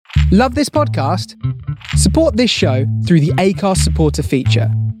Love this podcast? Support this show through the Acast supporter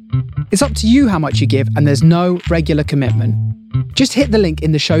feature. It's up to you how much you give, and there's no regular commitment. Just hit the link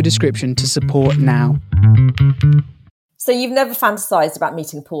in the show description to support now. So you've never fantasised about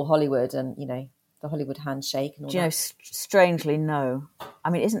meeting Paul Hollywood and, the Hollywood handshake and all that? Strangely, no. I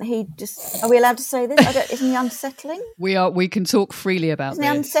mean, isn't he just... Are we allowed to say this? Isn't he unsettling? We can talk freely about Isn't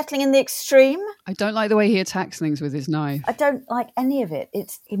this. he unsettling in the extreme? I don't like the way he attacks things with his knife. I don't like any of it.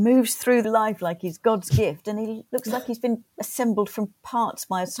 He moves through life like he's God's gift, and he looks like he's been assembled from parts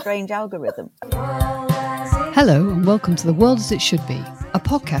by a strange algorithm. Hello and welcome to The World as It Should Be, a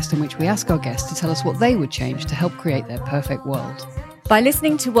podcast in which we ask our guests to tell us what they would change to help create their perfect world. By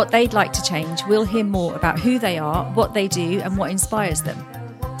listening to what they'd like to change, we'll hear more about who they are, what they do, and what inspires them.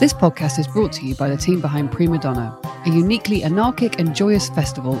 This podcast is brought to you by the team behind Prima Donna, a uniquely anarchic and joyous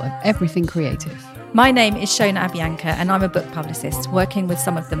festival of everything creative. My name is Shona Abianca, and I'm a book publicist working with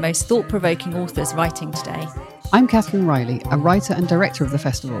some of the most thought-provoking authors writing today. I'm Catherine Riley, a writer and director of the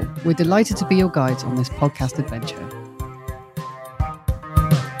festival. We're delighted to be your guides on this podcast adventure.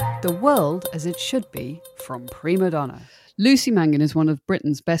 The World as It Should Be from Prima Donna. Lucy Mangan is one of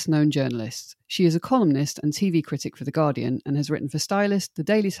Britain's best-known journalists. She is a columnist and TV critic for The Guardian and has written for Stylist, The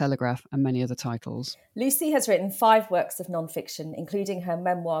Daily Telegraph and many other titles. Lucy has written 5 works of non-fiction, including her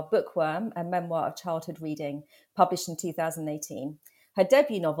memoir Bookworm, a memoir of childhood reading, published in 2018. Her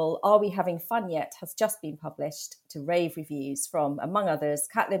debut novel, Are We Having Fun Yet?, has just been published to rave reviews from, among others,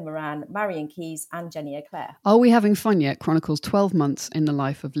 Caitlin Moran, Marion Keyes and Jenny Eclair. Are We Having Fun Yet? Chronicles 12 months in the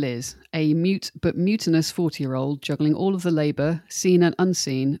life of Liz, a mute but mutinous 40-year-old juggling all of the labour, seen and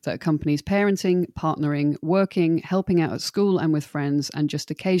unseen, that accompanies parenting, partnering, working, helping out at school and with friends, and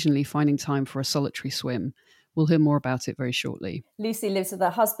just occasionally finding time for a solitary swim. We'll hear more about it very shortly. Lucy lives with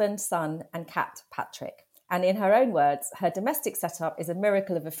her husband, son and cat, Patrick. And in her own words, her domestic setup is a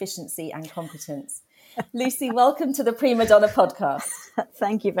miracle of efficiency and competence. Lucy, welcome to the Prima Donna podcast.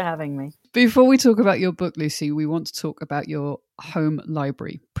 Thank you for having me. Before we talk about your book, Lucy, we want to talk about your home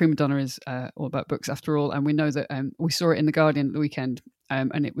library. Prima Donna is all about books after all, and we know that we saw it in The Guardian at the weekend,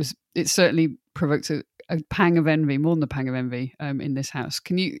 and it certainly provoked a pang of envy, more than a pang of envy, in this house.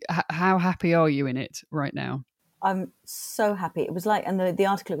 How happy are you in it right now? I'm so happy. It was like, and the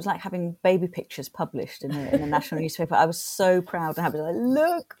article, it was like having baby pictures published in a national newspaper. I was so proud and happy. Like,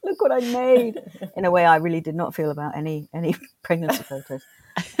 look what I made. In a way I really did not feel about any pregnancy photos.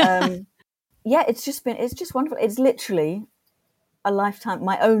 It's just wonderful. It's literally a lifetime,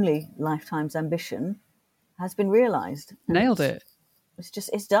 my only lifetime's ambition has been realised. Nailed it.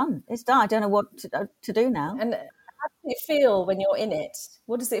 It's done. It's done. I don't know what to do now. And how does it feel when you're in it?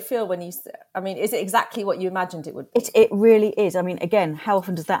 What does it feel when is it exactly what you imagined it would be? It really is. I mean, again, how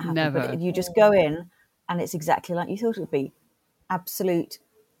often does that happen? Never. But you just go in and it's exactly like you thought it would be. Absolute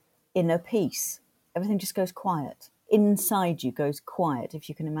inner peace. Everything just goes quiet. Inside you goes quiet, if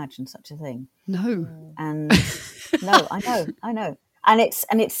you can imagine such a thing. No. And no, I know. And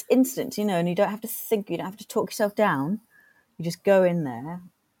it's instant, and you don't have to think, you don't have to talk yourself down. You just go in there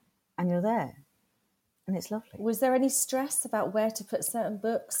and you're there. And it's lovely. Was there any stress about where to put certain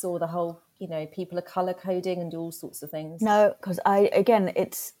books, or the whole, people are colour coding and do all sorts of things? No, because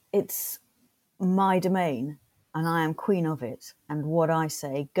it's my domain and I am queen of it. And what I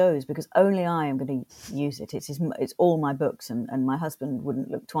say goes, because only I am going to use it. It's all my books, and my husband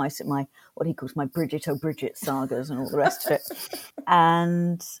wouldn't look twice at what he calls my Bridget sagas and all the rest of it.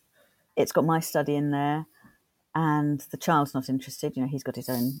 And it's got my study in there, and the child's not interested. He's got his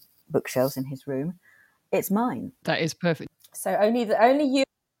own bookshelves in his room. It's mine. That is perfect. So only you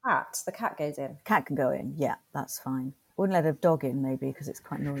and the cat goes in. Cat can go in, yeah, that's fine. Wouldn't let a dog in maybe because it's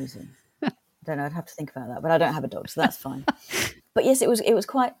quite noisy. I don't know, I'd have to think about that, but I don't have a dog, so that's fine. But yes, it was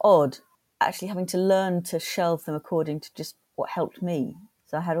quite odd actually having to learn to shelve them according to just what helped me.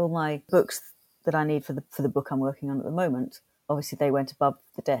 So I had all my books that I need for the book I'm working on at the moment. Obviously they went above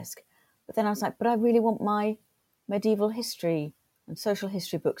the desk. But then I was like, but I really want my medieval history and social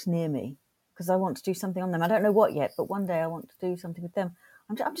history books near me, because I want to do something on them. I don't know what yet, but one day I want to do something with them.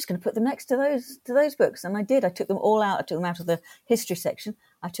 I'm just going to put them next to those books. And I did. I took them all out. I took them out of the history section.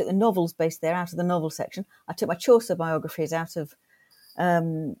 I took the novels based there out of the novel section. I took my Chaucer biographies out of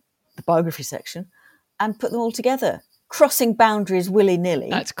the biography section and put them all together, crossing boundaries willy-nilly.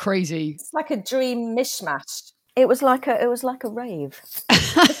 That's crazy. It's like a dream mishmash. It was like a rave.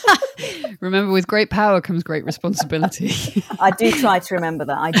 Remember, with great power comes great responsibility. I do try to remember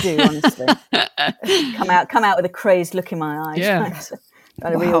that. I do, honestly. Come out with a crazed look in my eyes. Yeah.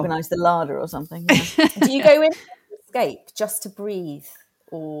 Trying to reorganise the larder or something. Yeah. Do you go in to escape, just to breathe,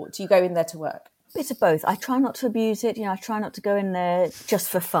 or do you go in there to work? Bits of both. I try not to abuse it. I try not to go in there just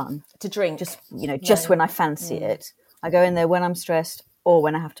for fun. To drink. Just when I fancy it. I go in there when I'm stressed or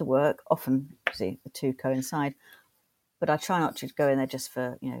when I have to work. Often, see, the two coincide. But I try not to go in there just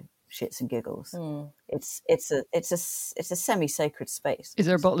for, shits and giggles. It's a semi-sacred space. Is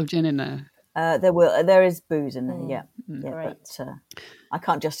there a bottle of gin in there? There is booze in there, yeah. Great. But I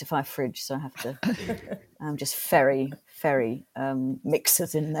can't justify a fridge, so I have to just ferry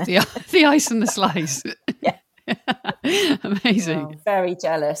mixers in there. The ice and the slice. Yeah. Amazing. Wow, very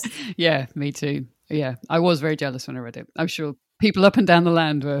jealous. Yeah, me too. Yeah, I was very jealous when I read it. I'm sure people up and down the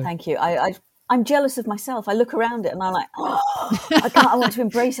land were. Thank you. I'm jealous of myself. I look around it and I'm like, I can't. I want to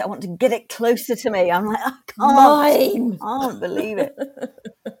embrace it. I want to get it closer to me. I'm like, I can't believe it.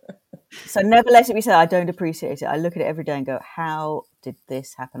 So never let it be said I don't appreciate it. I look at it every day and go, how did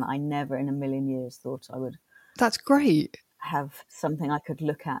this happen? I never in a million years thought I would. That's great. Have something I could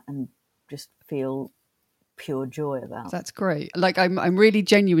look at and just feel pure joy about. That's great. Like I'm really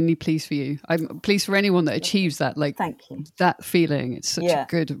genuinely pleased for you. I'm pleased for anyone that achieves that. Like, thank you. That feeling. It's such a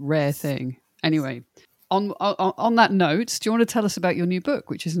good, rare thing. Anyway, on that note, do you want to tell us about your new book,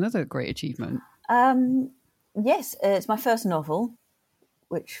 which is another great achievement? Yes, it's my first novel,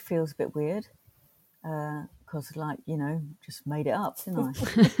 which feels a bit weird because, just made it up, didn't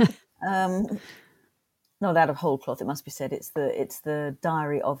I? Not out of whole cloth, it must be said. It's the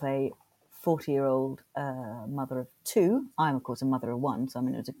diary of a 40-year-old mother of two. I'm, of course, a mother of one, so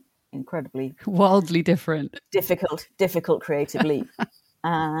it was an incredibly wildly different, difficult creative leap.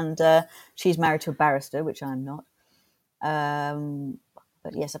 And she's married to a barrister, which I'm not.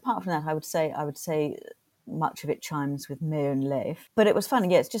 But yes, apart from that, I would say much of it chimes with Mir and Leif. But it was fun.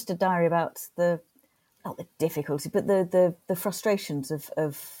 Yeah, it's just a diary about not the difficulty, but the frustrations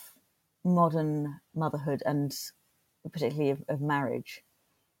of modern motherhood and particularly of marriage,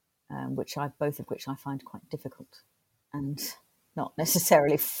 both of which I find quite difficult and not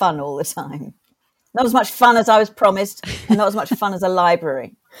necessarily fun all the time. Not as much fun as I was promised, and not as much fun as a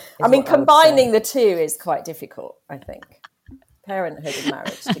library. Combining the two is quite difficult, I think. Parenthood and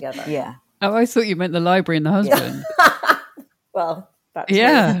marriage together. Yeah. Oh, I thought you meant the library and the husband. Yeah. Well, that too.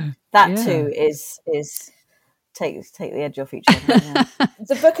 Yeah. That too is take the edge off each other. Yeah.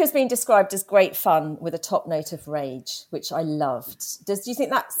 The book has been described as great fun with a top note of rage, which I loved. Do you think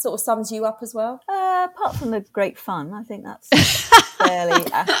that sort of sums you up as well? Apart from the great fun, I think that's fairly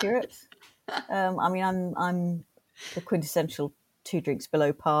accurate. I'm the quintessential 2 drinks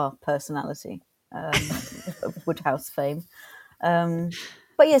below par personality of Woodhouse fame.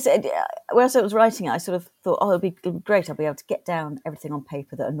 But yes, as I was writing it, I sort of thought, it'll be great. I'll be able to get down everything on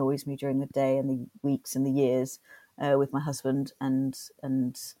paper that annoys me during the day and the weeks and the years with my husband and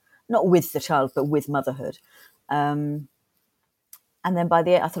not with the child, but with motherhood. And then by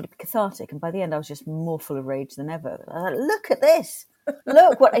the end, I thought it'd be cathartic. And by the end, I was just more full of rage than ever. I was like, look at this.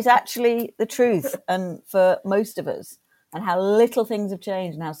 Look what is actually the truth. And for most of us, and how little things have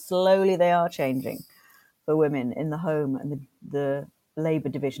changed and how slowly they are changing for women in the home and the labour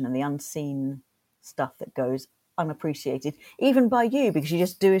division and the unseen stuff that goes unappreciated, even by you, because you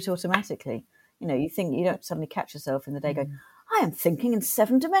just do it automatically. You think you don't suddenly catch yourself in the day going, I am thinking in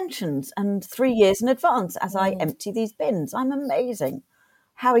 7 dimensions and 3 years in advance as I empty these bins. I'm amazing.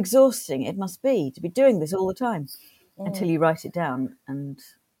 How exhausting it must be to be doing this all the time until you write it down and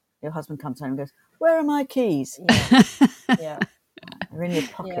your husband comes home and goes, where are my keys? Yeah. They're in your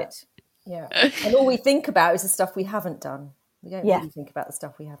pocket. Yeah. And all we think about is the stuff we haven't done. We don't really think about the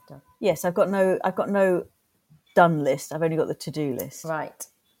stuff we have done. Yes, I've got no done list. I've only got the to-do list. Right.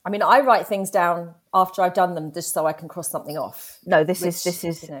 I write things down after I've done them just so I can cross something off. No, this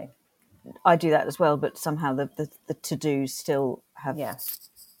is I do that as well, but somehow the to-dos still have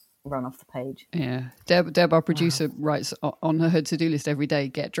run off the page. Yeah. Deb, our producer, writes on her to-do list every day,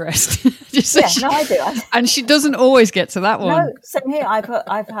 get dressed. I do. And she doesn't always get to that one. No, same here.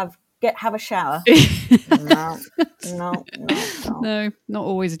 Have a shower. No, not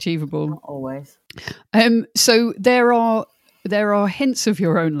always achievable. Not always. So there are hints of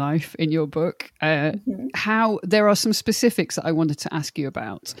your own life in your book. How there are some specifics that I wanted to ask you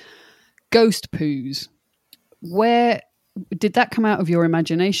about. Ghost poos. Where did that come out of your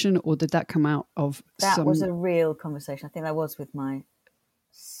imagination, or did that come out of that was a real conversation? I think that was with my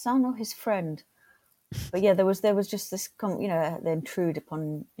son or his friend. But yeah, there was just this, they intrude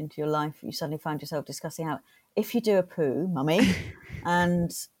into your life. You suddenly find yourself discussing how if you do a poo, mummy,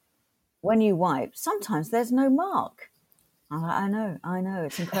 and when you wipe, sometimes there's no mark. I'm like, I know,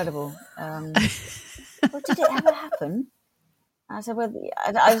 it's incredible. Well, did it ever happen? And I said, well,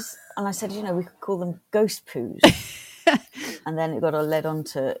 I said, we could call them ghost poos. And then it got led on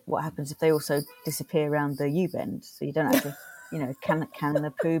to what happens if they also disappear around the U-bend. So you don't actually, can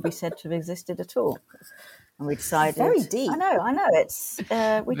the poo be said to have existed at all? And we decided, Very deep. I know. It's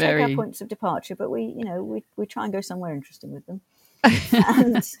we take Very. our points of departure, but we try and go somewhere interesting with them.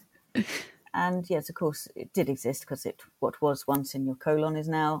 And yes, of course, it did exist because what was once in your colon is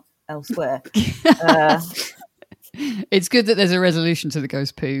now elsewhere. It's good that there's a resolution to the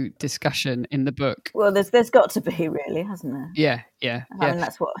ghost poo discussion in the book. Well, there's got to be, really, hasn't there? Yeah. I mean,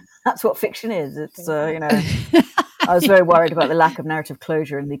 that's what fiction is. It's I was very worried about the lack of narrative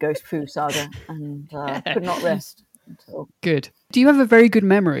closure in the ghost poo saga, and could not rest until. Good. Do you have a very good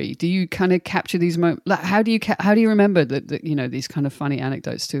memory? Do you kind of capture these moments? Like, how do you remember that these kind of funny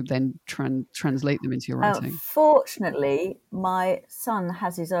anecdotes to then translate them into your writing? Fortunately, my son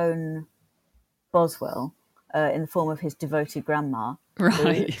has his own Boswell in the form of his devoted grandma,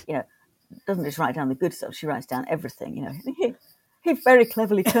 Right. who, doesn't just write down the good stuff; she writes down everything. He very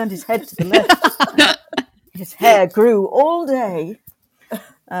cleverly turned his head to the left. His hair grew all day,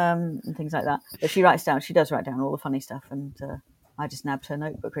 and things like that. But she does write down all the funny stuff, and I just nabbed her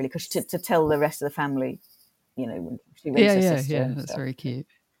notebook really because to tell the rest of the family, when she raised her sister. Yeah, and that's stuff. very cute.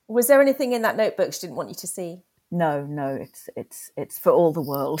 Was there anything in that notebook she didn't want you to see? No, it's for all the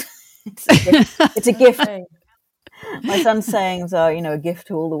world. It's a gift. My son's sayings are, a gift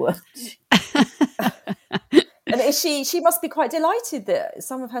to all the world. And she must be quite delighted that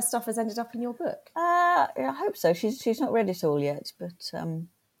some of her stuff has ended up in your book. I hope so. She's not read it all yet, but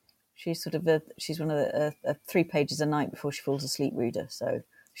she's she's one of the 3 pages a night before she falls asleep reader. So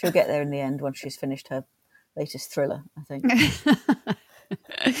she'll get there in the end once she's finished her latest thriller, I think.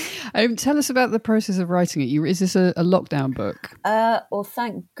 Tell us about the process of writing it. Is this a lockdown book? Well,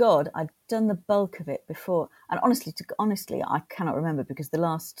 thank God I'd done the bulk of it before. And honestly, I cannot remember because the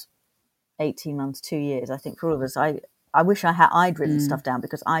last 18 months, 2 years, I think for all of us, I wish I'd written stuff down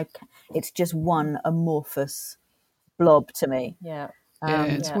because it's just one amorphous blob to me. Yeah.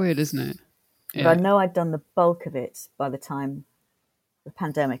 It's weird, isn't it? Yeah. But I know I'd done the bulk of it by the time the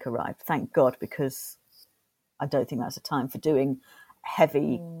pandemic arrived. Thank God, because I don't think that's a time for doing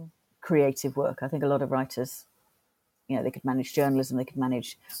heavy creative work. I think a lot of writers, they could manage journalism, they could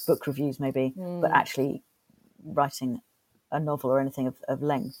manage book reviews maybe, but actually writing a novel or anything of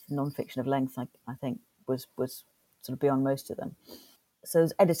length, non-fiction of length, I think was sort of beyond most of them. So it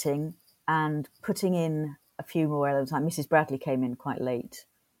was editing and putting in a few more elements. Like Mrs. Bradley came in quite late,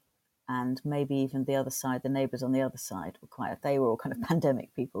 and maybe even the other side, the neighbours on the other side they were all kind of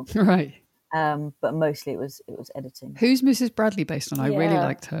pandemic people. Right. But mostly it was editing. Who's Mrs. Bradley based on? I really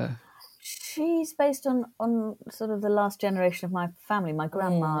liked her. She's based on sort of the last generation of my family. My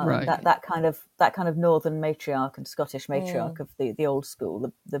grandma, Right. that kind of northern matriarch and Scottish matriarch of the old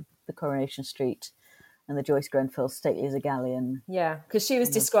school, the Coronation Street and the Joyce Grenfell, stately as a galleon. Yeah, because she was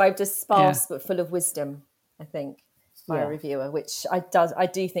described as sparse but full of wisdom, I think, by a reviewer, which I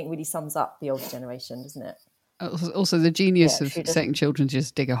do think really sums up the older generation, doesn't it? Also, the genius of setting children to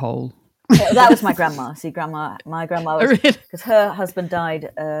just dig a hole. That was my grandma. See, my grandma was, Really? because her husband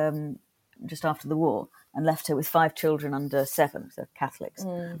died just after the war and left her with 5 children under 7, so Catholics,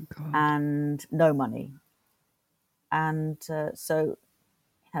 and no money. And so,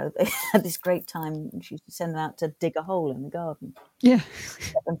 they had this great time. She used to send them out to dig a hole in the garden. Yeah.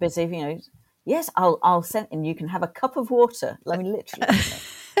 Get them busy, Yes, I'll send, and you can have a cup of water. I mean, literally,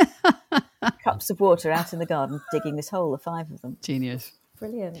 cups of water out in the garden, digging this hole, the 5 of them. Genius.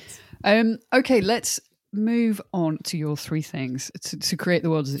 Brilliant. Okay, let's move on to your 3 things to create the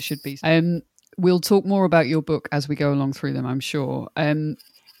world as it should be. We'll talk more about your book as we go along through them, I'm sure. Do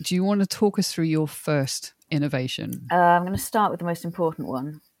you want to talk us through your first innovation? I'm going to start with the most important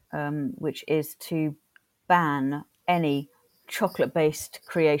one, which is to ban any chocolate-based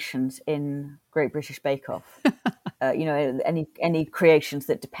creations in Great British Bake Off. Any creations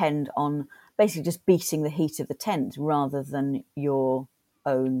that depend on basically just beating the heat of the tent rather than your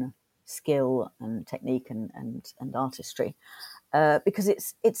own skill and technique and artistry, because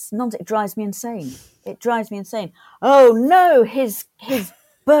it drives me insane. It drives me insane. Oh no, his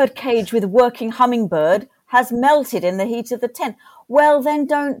bird cage with a working hummingbird has melted in the heat of the tent. Well, then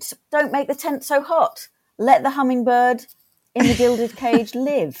don't make the tent so hot. Let the hummingbird in the gilded cage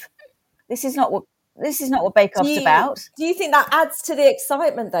live. This is not what Bake Off's about. Do you think that adds to the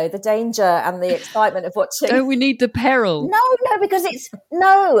excitement, though, the danger and the excitement of watching? Don't we need the peril? No, because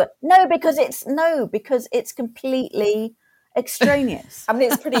it's completely extraneous. I mean,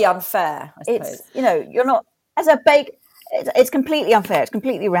 it's pretty unfair, I suppose. It's, you're not, as a bake, it's completely unfair. It's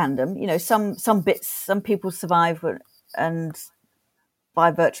completely random. Some people survive and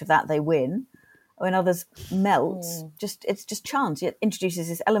by virtue of that they win. when others melt. It's just chance. It introduces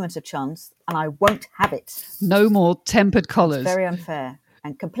this element of chance, and I won't have it. No more tempered collars. It's very unfair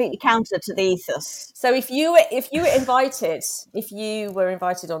and completely counter to the ethos. So if you were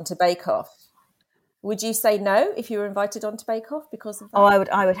invited onto Bake Off, would you say no if you were invited onto Bake Off because of that? Oh,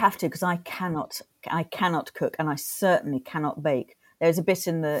 I would have to, because I cannot cook, and I certainly cannot bake. There's a bit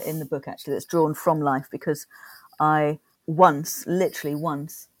in the book actually that's drawn from life, because I literally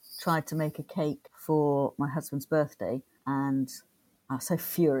once, tried to make a cake for my husband's birthday, and I was so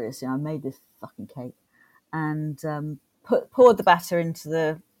furious. I made this fucking cake and poured the batter into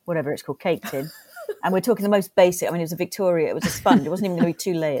the whatever it's called, cake tin. And we're talking the most basic. I mean, it was a Victoria. It was a sponge. It wasn't even going to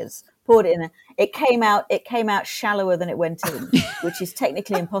be 2 layers. Poured it in there. It came out shallower than it went in, which is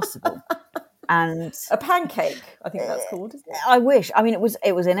technically impossible. And a pancake, I think that's called, isn't it? I wish. I mean, it was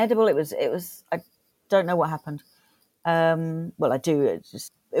inedible. It was. I don't know what happened. Well, I do.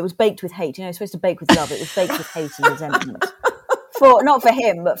 It was baked with hate. You're supposed to bake with love. It was baked with hate and resentment. Not for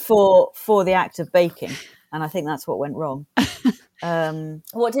him, but for the act of baking. And I think that's what went wrong.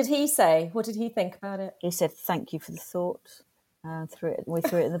 What did he say? What did he think about it? He said, "Thank you for the thought." We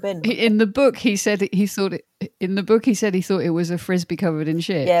threw it in the bin. In the book, he said he thought it. In the book, he said he thought it was a frisbee covered in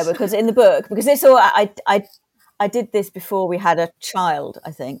shit. Yeah, because in the book, because this all I did this before we had a child,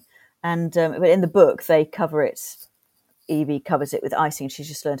 I think, and but in the book they cover it. Evie covers it with icing. She's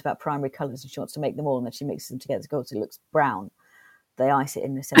just learned about primary colours and she wants to make them all, and then she mixes them together so it looks brown. They ice it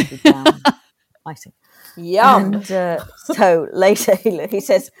in essentially brown icing. Yum. And so later he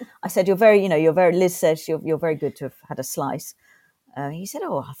says, I said, Liz says you're very good to have had a slice. He said,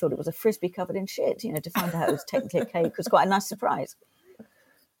 oh, I thought it was a frisbee covered in shit. To find out it was technically a cake was quite a nice surprise.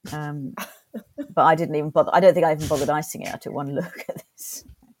 But I didn't even bother. I don't think I even bothered icing it. I took one look at this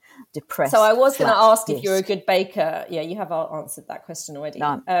depressed. So I was going to ask disc. if you're a good baker. Yeah, you have answered that question already.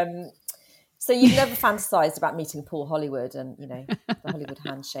 No. So you've never fantasised about meeting Paul Hollywood and, the Hollywood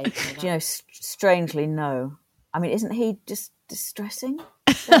handshake? And all that? Strangely, no. I mean, isn't he just distressing?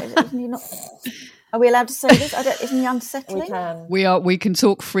 Isn't he not? Are we allowed to say this? Isn't he unsettling? We can. We can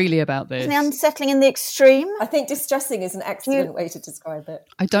talk freely about this. Isn't he unsettling in the extreme? I think distressing is an excellent way to describe it.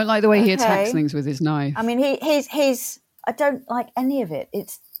 I don't like the way he attacks things with his knife. I mean, he's. I don't like any of it.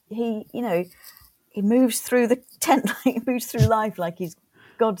 It's he moves through the tent, he moves through life like he's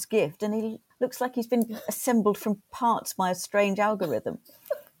God's gift, and he looks like he's been assembled from parts by a strange algorithm.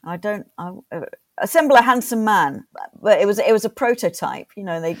 I assemble a handsome man, but it was a prototype.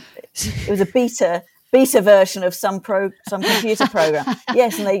 It was a beta version of some computer program.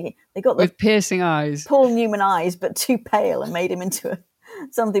 Yes, and they got with piercing eyes, Paul Newman eyes, but too pale, and made him into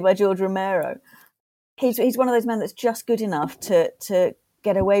something by George Romero. He's one of those men that's just good enough to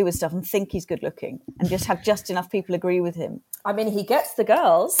get away with stuff and think he's good looking, and just have just enough people agree with him. I mean, he gets the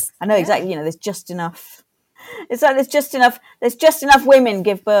girls. I know exactly. There's just enough. It's like there's just enough women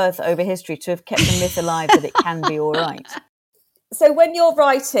give birth over history to have kept the myth alive that it can be all right. So when you're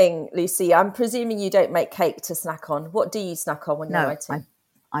writing, Lucy, I'm presuming you don't make cake to snack on. What do you snack on when you're writing?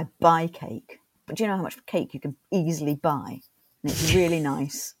 I buy cake. But do you know how much cake you can easily buy? And it's really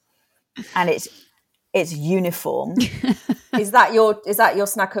nice. And it's uniform. Is that your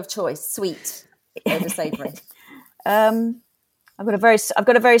snack of choice? Sweet over savoury? I've got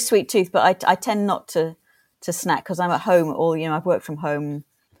a very sweet tooth, but I tend not to snack because I'm at home I've worked from home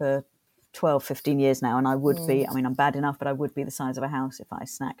for 12, 15 years now, and I would be, I mean, I'm bad enough, but I would be the size of a house if I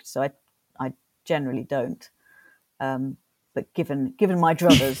snacked. So I generally don't. But given my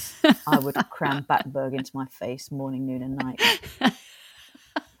druthers, I would cram Battenberg into my face morning, noon and night.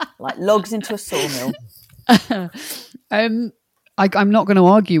 Like logs into a sawmill. I'm not going to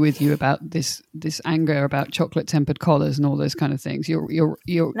argue with you about this anger about chocolate tempered collars and all those kind of things. You're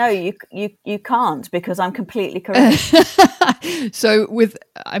No, you can't, because I'm completely correct. So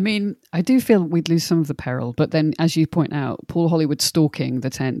I do feel we'd lose some of the peril, but then as you point out, Paul Hollywood stalking the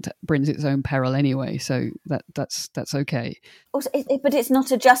tent brings its own peril anyway, so that's okay. Also, but it's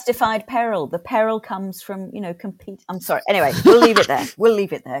not a justified peril. The peril comes from compete. I'm sorry. Anyway, we'll leave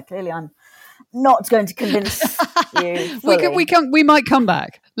it there. Clearly, I'm not going to convince you fully. We might come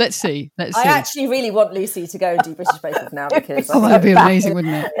back. Let's see. I actually really want Lucy to go and do British Bake Off now, because that'd be amazing,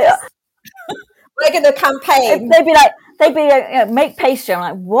 wouldn't it? Yeah. We're going to campaign. They'd be like, make pastry. I'm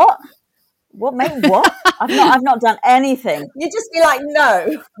like, what? What, make what? I've not done anything. You'd just be like,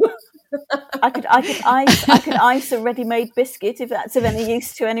 no. I could ice a ready-made biscuit if that's of any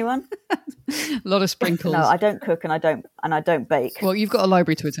use to anyone. A lot of sprinkles. No, I don't cook and I don't bake. Well, you've got a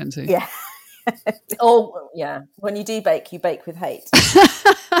library to attend to. Yeah. Oh, yeah. When you do bake, you bake with hate.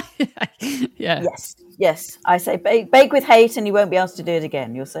 Yeah. Yes. Yes, I say bake with hate and you won't be asked to do it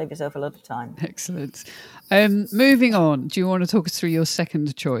again. You'll save yourself a lot of time. Excellent. Moving on, do you want to talk us through your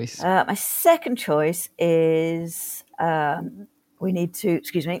second choice? My second choice is we need to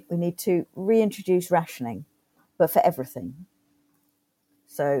reintroduce rationing, but for everything.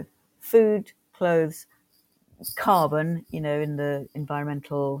 So food, clothes, carbon, in the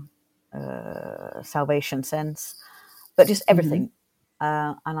environmental salvation sense, but just everything.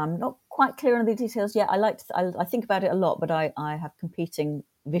 And I'm not quite clear on the details yet. I think about it a lot, but I have competing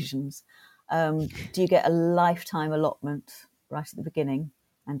visions. Do you get a lifetime allotment right at the beginning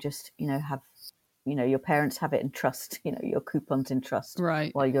and just, have, your parents have it in trust, your coupons in trust right,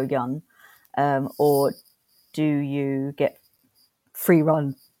 while you're young? Or do you get free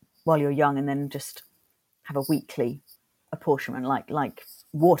run while you're young and then just have a weekly apportionment like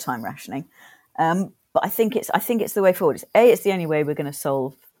wartime rationing? But I think it's the way forward. It's the only way we're going to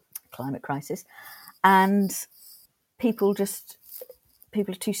solve climate crisis, and people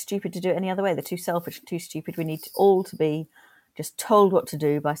are too stupid to do it any other way. They're too selfish and too stupid. We need all to be just told what to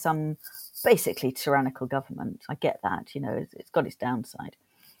do by some basically tyrannical government. I get that, it's got its downside,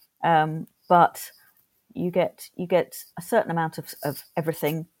 but you get a certain amount of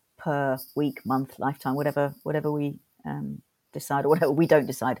everything per week, month, lifetime, whatever we decide, or whatever we don't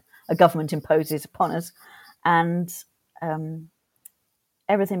decide, a government imposes upon us, and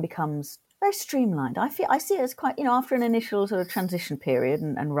everything becomes very streamlined. I see it as quite, after an initial sort of transition period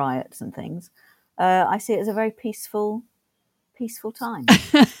and riots and things, I see it as a very peaceful time.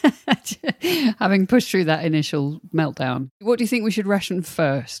 Having pushed through that initial meltdown, what do you think we should ration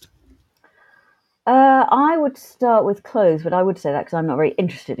first? I would start with clothes, but I would say that because I'm not very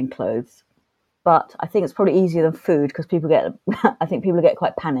interested in clothes. But I think it's probably easier than food because I think people get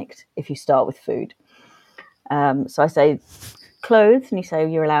quite panicked if you start with food. So I say clothes, and you say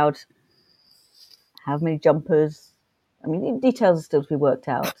you're allowed how many jumpers. I mean, details are still to be worked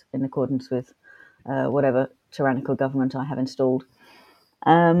out in accordance with whatever tyrannical government I have installed.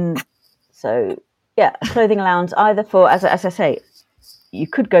 So yeah, clothing allowance either for, as I say, you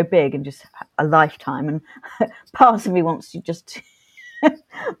could go big and just a lifetime, and part of me wants to just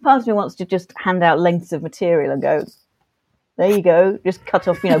hand out lengths of material and go, there you go, just cut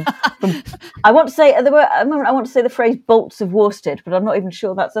off, I want to say the phrase bolts of worsted, but I'm not even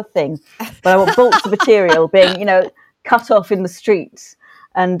sure that's a thing. But I want bolts of material being, cut off in the streets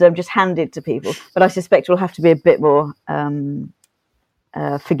and just handed to people. But I suspect we'll have to be a bit more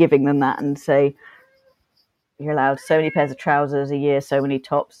forgiving than that and say, you're allowed so many pairs of trousers a year, so many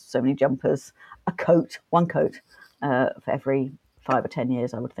tops, so many jumpers, one coat for every 5 or 10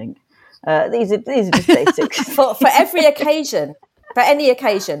 years, I would think. These are just basics. for every occasion, for any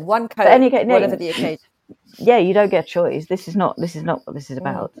occasion, one coat, whatever the occasion. Yeah, you don't get a choice. This is not what this is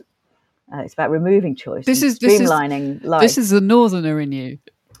about. It's about removing choice. Streamlining life. This is the northerner in you.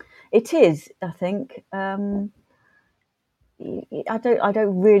 It is, I think. I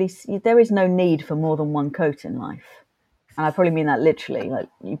don't really see, there is no need for more than one coat in life. And I probably mean that literally. Like,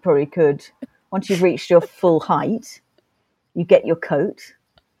 you probably could, once you've reached your full height, you get your coat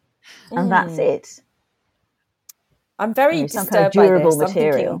and that's it. I'm very some disturbed kind of durable by this.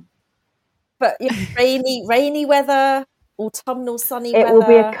 material. But rainy weather, autumnal sunny weather. It will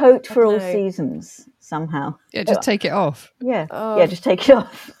be a coat for all seasons somehow. Yeah, just take it off. Yeah, just take it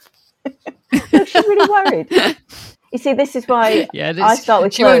off. No, she's really worried. You see, this is why I start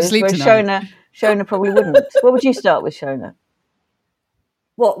with clothes, whereas Shona probably wouldn't. What would you start with, Shona?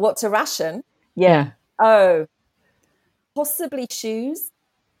 What to ration? Yeah. Oh, possibly shoes.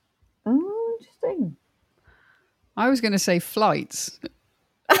 Oh, interesting. I was going to say flights.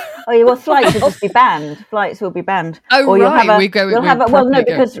 Oh, yeah, well, flights will just be banned. Flights will be banned. Oh, or right.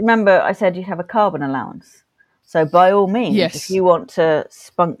 Because remember, I said you have a carbon allowance. So by all means, if you want to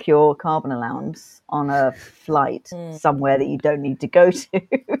spunk your carbon allowance on a flight somewhere that you don't need to go to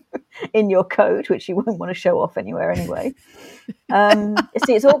in your coat, which you won't want to show off anywhere anyway,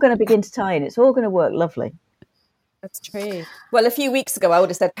 see, it's all going to begin to tie in. It's all going to work lovely. That's true. Well, a few weeks ago, I would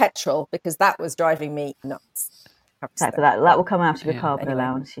have said petrol because that was driving me nuts. Exactly, that will come out of your carbon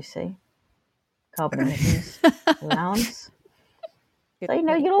allowance, you see. Carbon emissions allowance.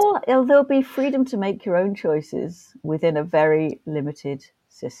 So, there'll be freedom to make your own choices within a very limited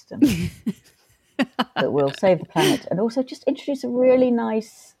system that will save the planet and also just introduce a really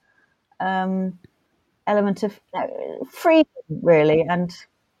nice element of freedom, really, and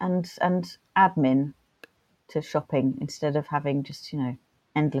admin to shopping instead of having just,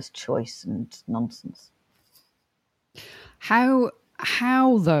 endless choice and nonsense. How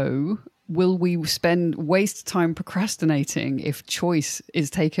though will we waste time procrastinating if choice is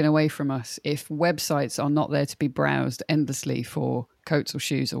taken away from us, if websites are not there to be browsed endlessly for coats or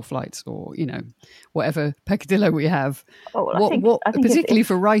shoes or flights or, you know, whatever peccadillo we have? Oh, well, I think particularly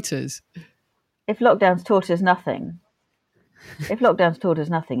for writers. If lockdown's taught us nothing,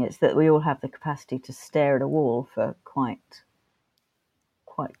 it's that we all have the capacity to stare at a wall for quite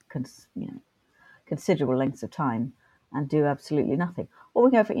considerable lengths of time and do absolutely nothing. Or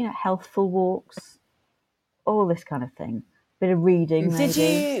we go for, healthful walks, all this kind of thing. Bit of reading,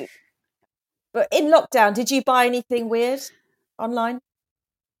 maybe. But in lockdown, did you buy anything weird online?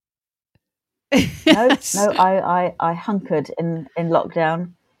 No, I hunkered in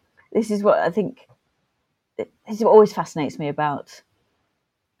lockdown. This is what I think. This is what always fascinates me about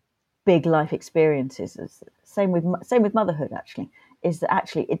big life experiences. Same with motherhood. Actually, is that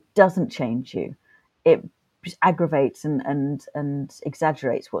actually it doesn't change you. It just aggravates and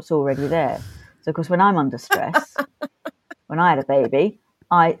exaggerates what's already there. So, of course, when I'm under stress, when I had a baby,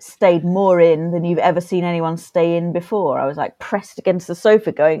 I stayed more in than you've ever seen anyone stay in before. I was like pressed against the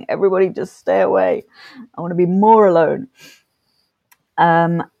sofa going, everybody just stay away. I want to be more alone.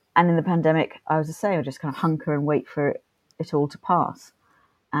 And in the pandemic, I was the same. I just kind of hunker and wait for it all to pass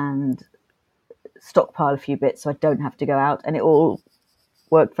and stockpile a few bits so I don't have to go out. And it all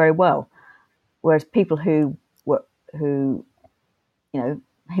worked very well. Whereas people who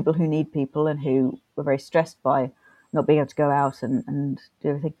people who need people and who were very stressed by not being able to go out and do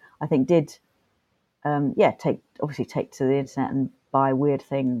everything, I think did, take to the internet and buy weird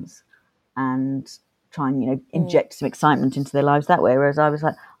things and try and, inject some excitement into their lives that way. Whereas I was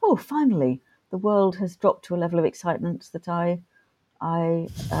like, oh, finally, the world has dropped to a level of excitement that I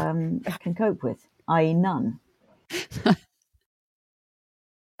can cope with, i.e. none.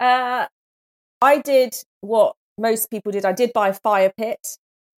 I did what most people did. I did buy a fire pit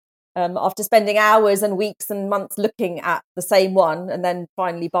after spending hours and weeks and months looking at the same one and then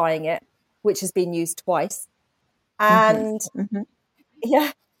finally buying it, which has been used twice. And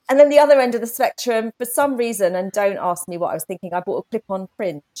yeah. And then the other end of the spectrum, for some reason, and don't ask me what I was thinking, I bought a clip-on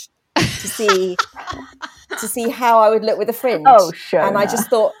fringe to see how I would look with a fringe. Oh, sure. And I just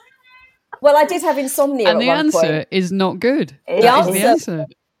thought, well, I did have insomnia and at one point. And the answer is not good.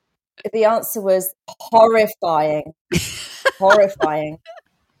 The answer was horrifying. Horrifying.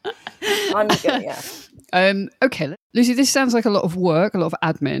 I'm good, yeah. Okay, Lucy, this sounds like a lot of work, a lot of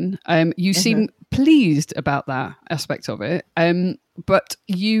admin. You seem pleased about that aspect of it, but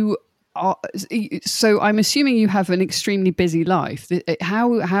you are. So I'm assuming you have an extremely busy life.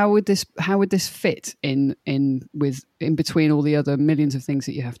 How would this fit in between all the other millions of things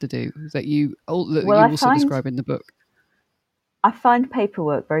that you have to do that you also describe in the book? I find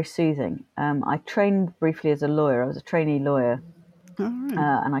paperwork very soothing. I trained briefly as a lawyer. I was a trainee lawyer.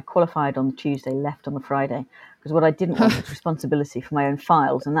 And I qualified on the Tuesday, left on the Friday, because what I didn't want was responsibility for my own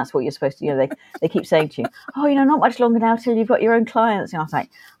files, and that's what you're supposed to. They keep saying to you, "Oh, not much longer now till you've got your own clients." And I was like,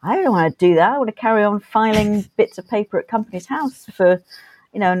 I don't want to do that. I want to carry on filing bits of paper at company's house for,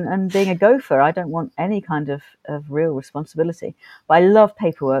 and being a gopher. I don't want any kind of real responsibility. But I love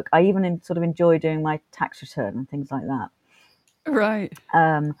paperwork. I even sort of enjoy doing my tax return and things like that. Right.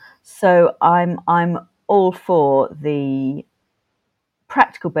 So I'm all for the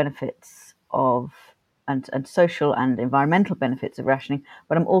practical benefits of and social and environmental benefits of rationing,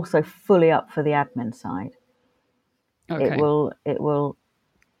 but I'm also fully up for the admin side. Okay. It will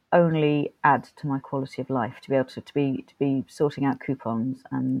only add to my quality of life to be able to be sorting out coupons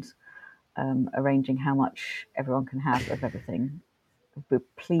and arranging how much everyone can have of everything. It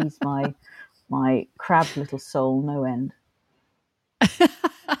would please my crabbed little soul no end.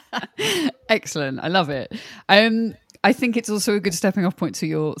 Excellent. I love it. I think it's also a good stepping off point to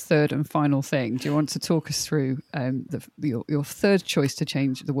your third and final thing. Do you want to talk us through your third choice to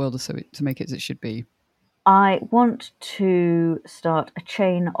change the world to make it as it should be? I want to start a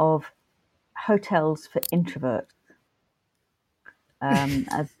chain of hotels for introverts.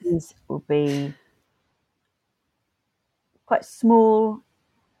 As these will be quite small,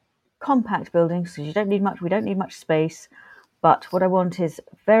 compact buildings, because we don't need much space. But what I want is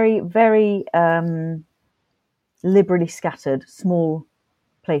very, very liberally scattered small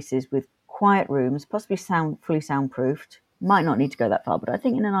places with quiet rooms, possibly fully soundproofed. Might not need to go that far, but I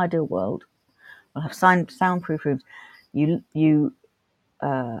think in an ideal world, we'll have soundproof rooms. When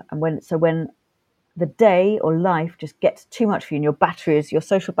the day or life just gets too much for you, and your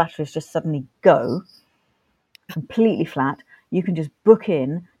social batteries just suddenly go completely flat, you can just book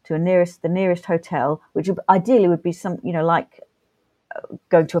in to the nearest hotel, which ideally would be some, like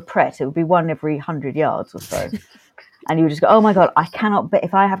going to a Pret. It would be one every 100 yards or so. and you would just go, oh my God, I cannot, but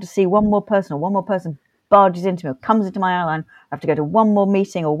if I have to see one more person barges into me or comes into my airline, I have to go to one more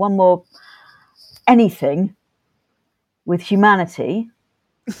meeting or one more anything with humanity,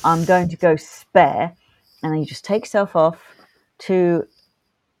 I'm going to go spare. And then you just take yourself off to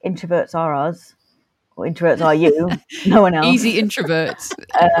introverts are us, or introverts are you, no one else. Easy introverts.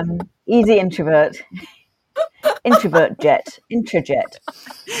 Easy introvert jet, intrajet.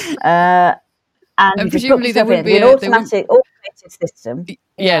 And you just book presumably there yourself wouldn't in. be An automated system.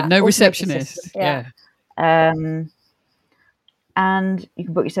 no automated receptionist. system. Yeah. And you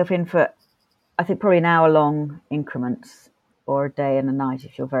can book yourself in for, I think, probably an hour-long increments or a day and a night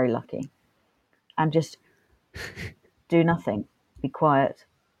if you're very lucky. And just do nothing. Be quiet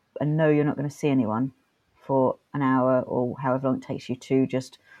and know you're not going to see anyone for an hour or however long it takes you to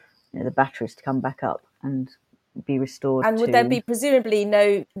just, the batteries to come back up and be restored. And would there be presumably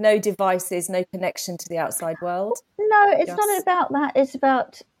no devices, no connection to the outside world? No, it's not about that. It's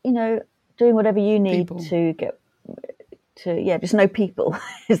about, doing whatever you need to get to, just no people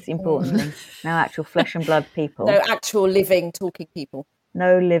is the important thing. No actual flesh and blood people. No actual living, talking people.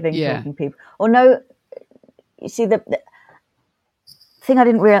 No living, talking people. Or no, you see, the thing I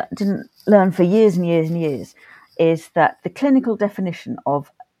didn't learn for years and years and years is that the clinical definition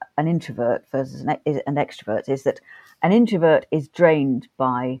of an introvert versus an extrovert is that an introvert is drained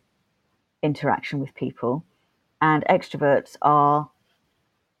by interaction with people, and extroverts are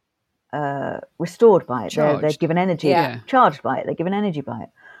restored by it. They're given energy, charged by it. They're given energy by it.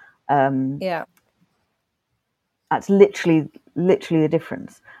 That's literally the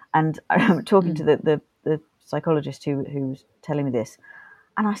difference. And I remember talking to the psychologist who was telling me this,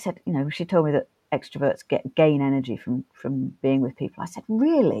 and I said, she told me that extroverts gain energy from being with people. I said,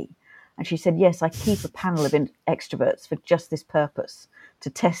 really? And she said, yes, I keep a panel of extroverts for just this purpose, to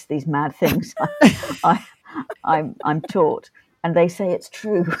test these mad things I'm taught, and they say it's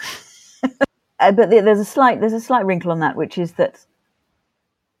true. But there's a slight wrinkle on that, which is that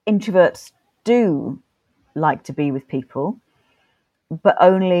introverts do like to be with people, but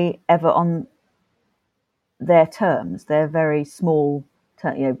only ever on their terms. They're very small,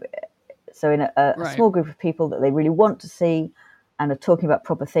 so in a small group of people that they really want to see and are talking about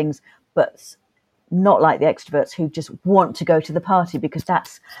proper things, but not like the extroverts who just want to go to the party because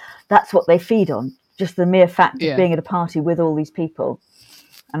that's what they feed on, just the mere fact of being at a party with all these people.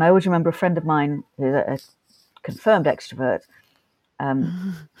 And I always remember a friend of mine who's a confirmed extrovert,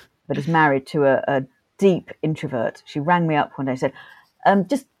 but is married to a deep introvert. She rang me up one day and said,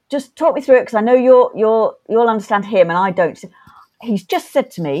 just talk me through it, because I know you'll understand him and I don't. He's just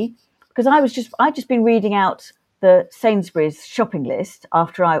said to me, because I'd just been reading out the Sainsbury's shopping list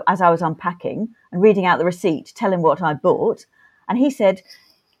as I was unpacking and reading out the receipt, telling what I bought, and he said,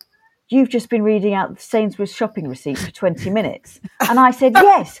 you've just been reading out the Sainsbury's shopping receipt for 20 minutes. And I said,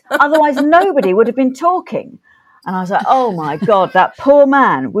 yes, otherwise nobody would have been talking. And I was like, oh my God, that poor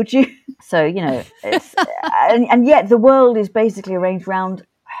man, would you? So, it's, and yet the world is basically arranged around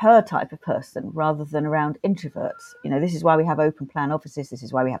her type of person rather than around introverts. This is why we have open plan offices. This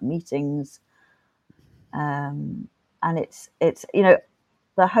is why we have meetings. And it's the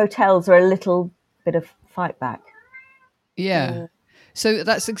hotels are a little bit of fight back. Yeah. So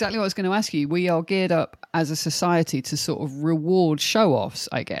that's exactly what I was going to ask you. We are geared up as a society to sort of reward show-offs,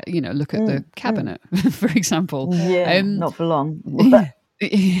 I get. Look at the cabinet, for example. Yeah, not for long.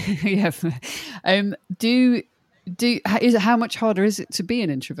 Yeah. How much harder is it to be an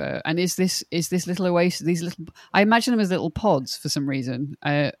introvert? And is this little oasis, these little? I imagine them as little pods for some reason.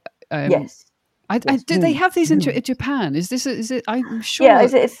 Yes. Do they have these in Japan? Is it? I'm sure. Yeah,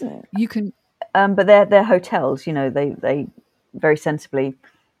 it's you can. But they're hotels. They very sensibly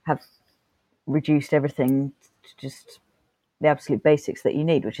have reduced everything to just the absolute basics that you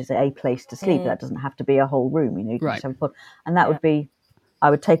need, which is a place to sleep. That doesn't have to be a whole room. You can just have a pod, and that would be. I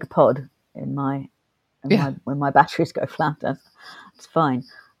would take a pod in my. When my batteries go flat, it's fine.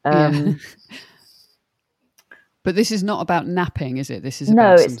 But this is not about napping, is it? This is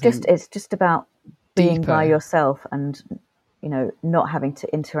it's just about being deeper. by yourself and not having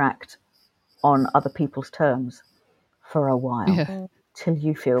to interact on other people's terms for a while till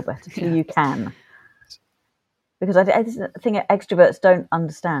you feel better, till you can. Because I think extroverts don't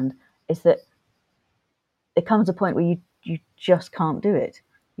understand is that there comes a point where you just can't do it.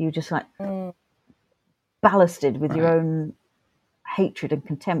 You just ballasted with your own hatred and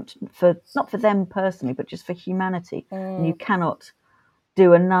contempt not for them personally, but just for humanity. And you cannot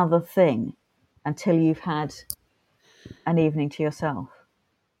do another thing until you've had an evening to yourself.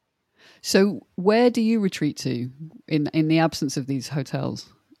 So where do you retreat to in the absence of these hotels?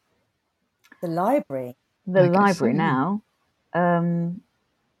 The library. the I guess library so. now.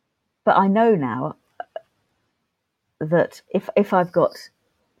 But I know now that if I've got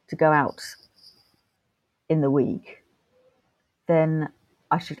to go out in the week, then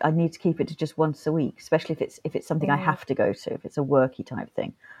I need to keep it to just once a week, especially if it's something I have to go to, if it's a worky type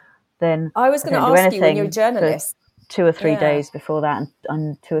thing. Then I was going to don't do ask you when you're a anything journalist. for 2 or 3 Yeah. days before that,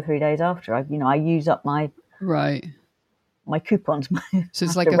 and 2 or 3 days after. I use up my coupons. So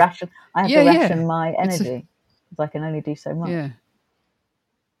it's I like have to ration my energy because I can only do so much. Yeah.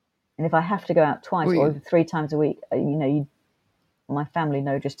 And if I have to go out twice Well, or even 3 times a week, my family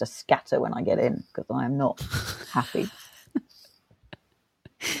know just to scatter when I get in because I am not happy.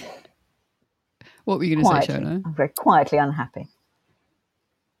 What were you going to say, Shona? I'm very quietly unhappy.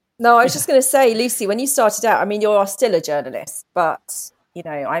 No, I was just going to say, Lucy, when you started out, I mean, you are still a journalist, but,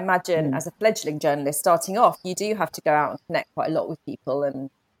 I imagine as a fledgling journalist starting off, you do have to go out and connect quite a lot with people and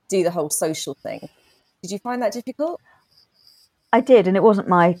do the whole social thing. Did you find that difficult? I did, and it wasn't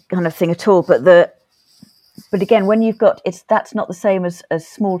my kind of thing at all. But again, when you've got that's not the same as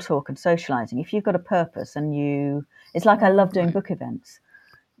small talk and socializing. If you've got a purpose and it's like I love doing book events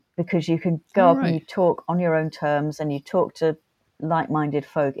because you can go up and you talk on your own terms and you talk to like-minded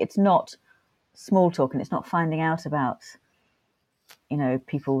folk. It's not small talk and it's not finding out about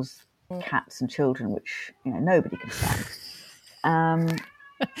people's cats and children, which nobody can stand.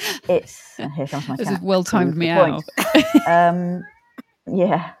 It's here comes my cat. This is well-timed meow.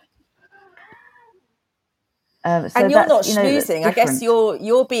 Yeah. So and you're not schmoozing. I guess different.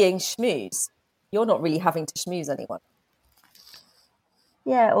 you're being schmoozed. You're not really having to schmooze anyone.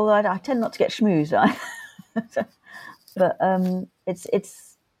 Yeah, although I tend not to get schmoozed. But it's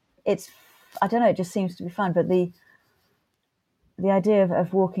I don't know. It just seems to be fun. But the idea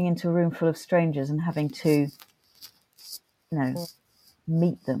of walking into a room full of strangers and having to,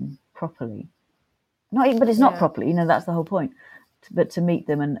 meet them properly. But it's not properly. That's the whole point. But to meet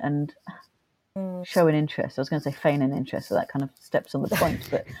them and show an interest. I was going to say feign an interest, so that kind of steps on the point.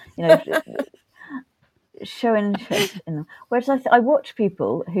 But show an interest in them. Whereas I watch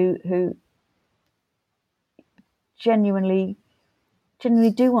people who genuinely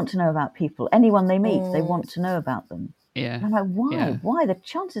do want to know about people. Anyone they meet, they want to know about them. Yeah. And I'm like, why? Yeah. Why? The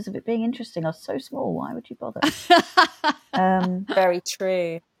chances of it being interesting are so small. Why would you bother? Very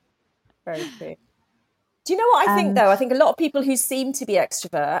true. Very true. Do you know what I think, though? I think a lot of people who seem to be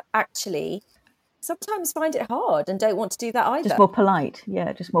extrovert actually sometimes find it hard and don't want to do that either. Just more polite.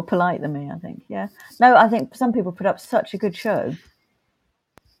 Yeah, just more polite than me, I think. Yeah. No, I think some people put up such a good show.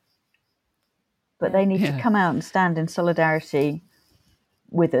 But they need to come out and stand in solidarity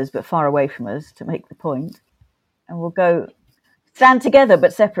with us, but far away from us, to make the point. And we'll go stand together,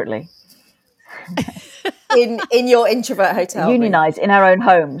 but separately. in your introvert hotel. Unionise in our own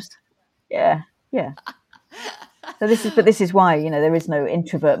homes. Yeah, yeah. So this is why there is no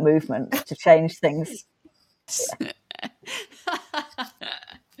introvert movement to change things. Yeah.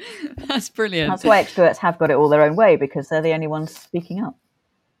 That's brilliant. That's why extroverts have got it all their own way, because they're the only ones speaking up.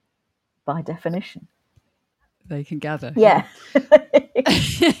 By definition, they can gather. Yeah.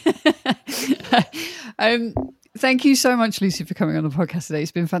 Thank you so much, Lucy, for coming on the podcast today.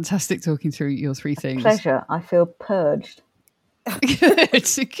 It's been fantastic talking through your 3 things. Pleasure. I feel purged.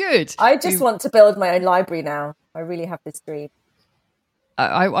 Good. I just want to build my own library now. I really have this dream.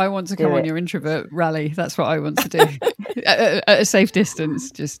 I want to come on your introvert rally. That's what I want to do at a safe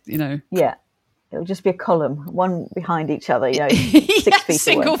distance. Just Yeah. It'll just be a column, one behind each other, 6 feet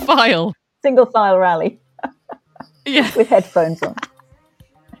single away. file. Single file rally. Yeah. With headphones on.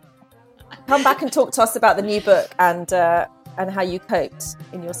 Come back and talk to us about the new book and how you coped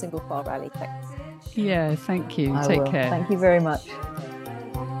in your single file rally. Thanks. Yeah, thank you. I Take will. care. Thank you very much.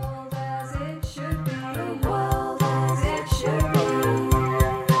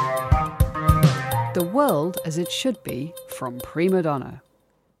 The World as It Should Be from Prima Donna.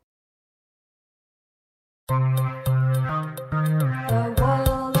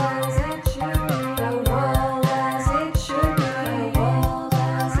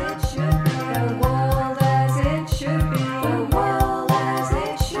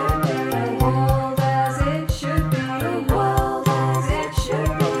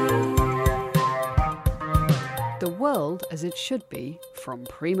 The World as It Should Be from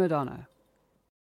Prima Donna.